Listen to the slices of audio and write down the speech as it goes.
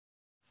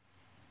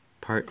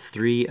Part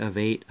 3 of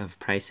 8 of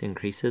price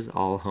increases,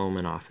 all home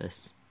and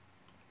office.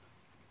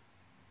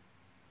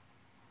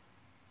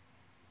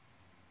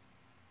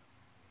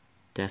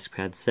 Desk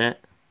pad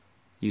set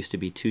used to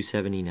be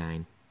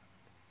 $279.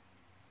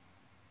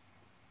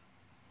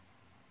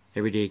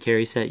 Everyday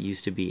carry set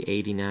used to be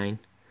 $89.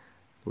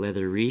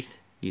 Leather wreath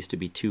used to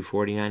be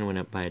 $249, went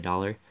up by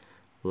 $1.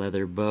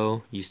 Leather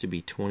bow used to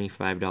be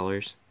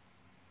 $25.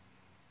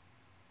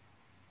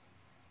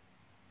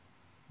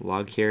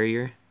 Log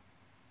carrier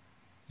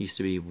used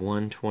to be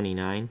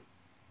 $129.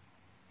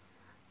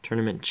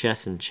 Tournament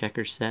chess and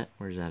checker set,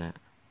 where's that at?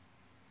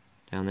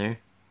 Down there.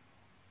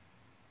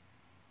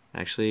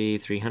 Actually,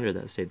 $300,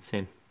 that stayed the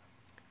same.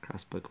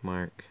 Crossbook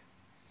mark,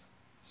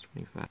 it's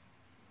 $25.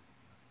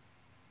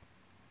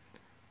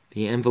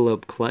 The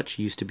envelope clutch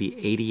used to be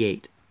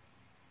 $88.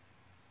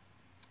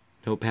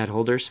 Notepad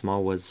holder,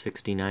 small was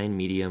 $69,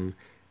 medium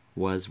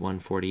was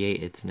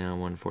 $148. It's now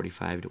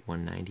 $145 to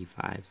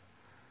 $195.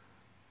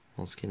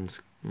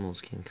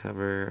 Moleskin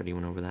cover, already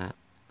went over that.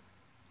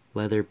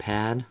 Leather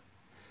pad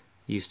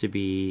used to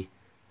be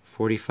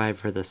 $45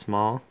 for the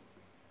small,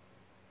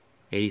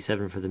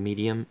 $87 for the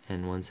medium,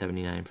 and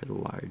 $179 for the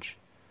large.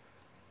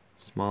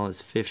 Small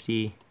is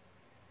 $50,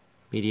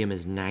 medium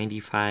is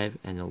 $95,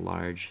 and the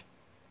large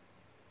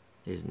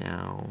is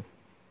now,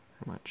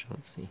 how much?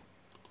 Let's see.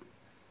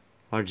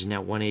 Large is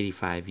now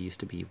 $185, used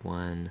to be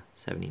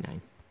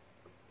 $179.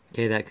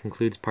 Okay, that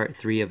concludes part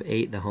 3 of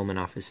 8, the home and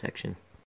office section.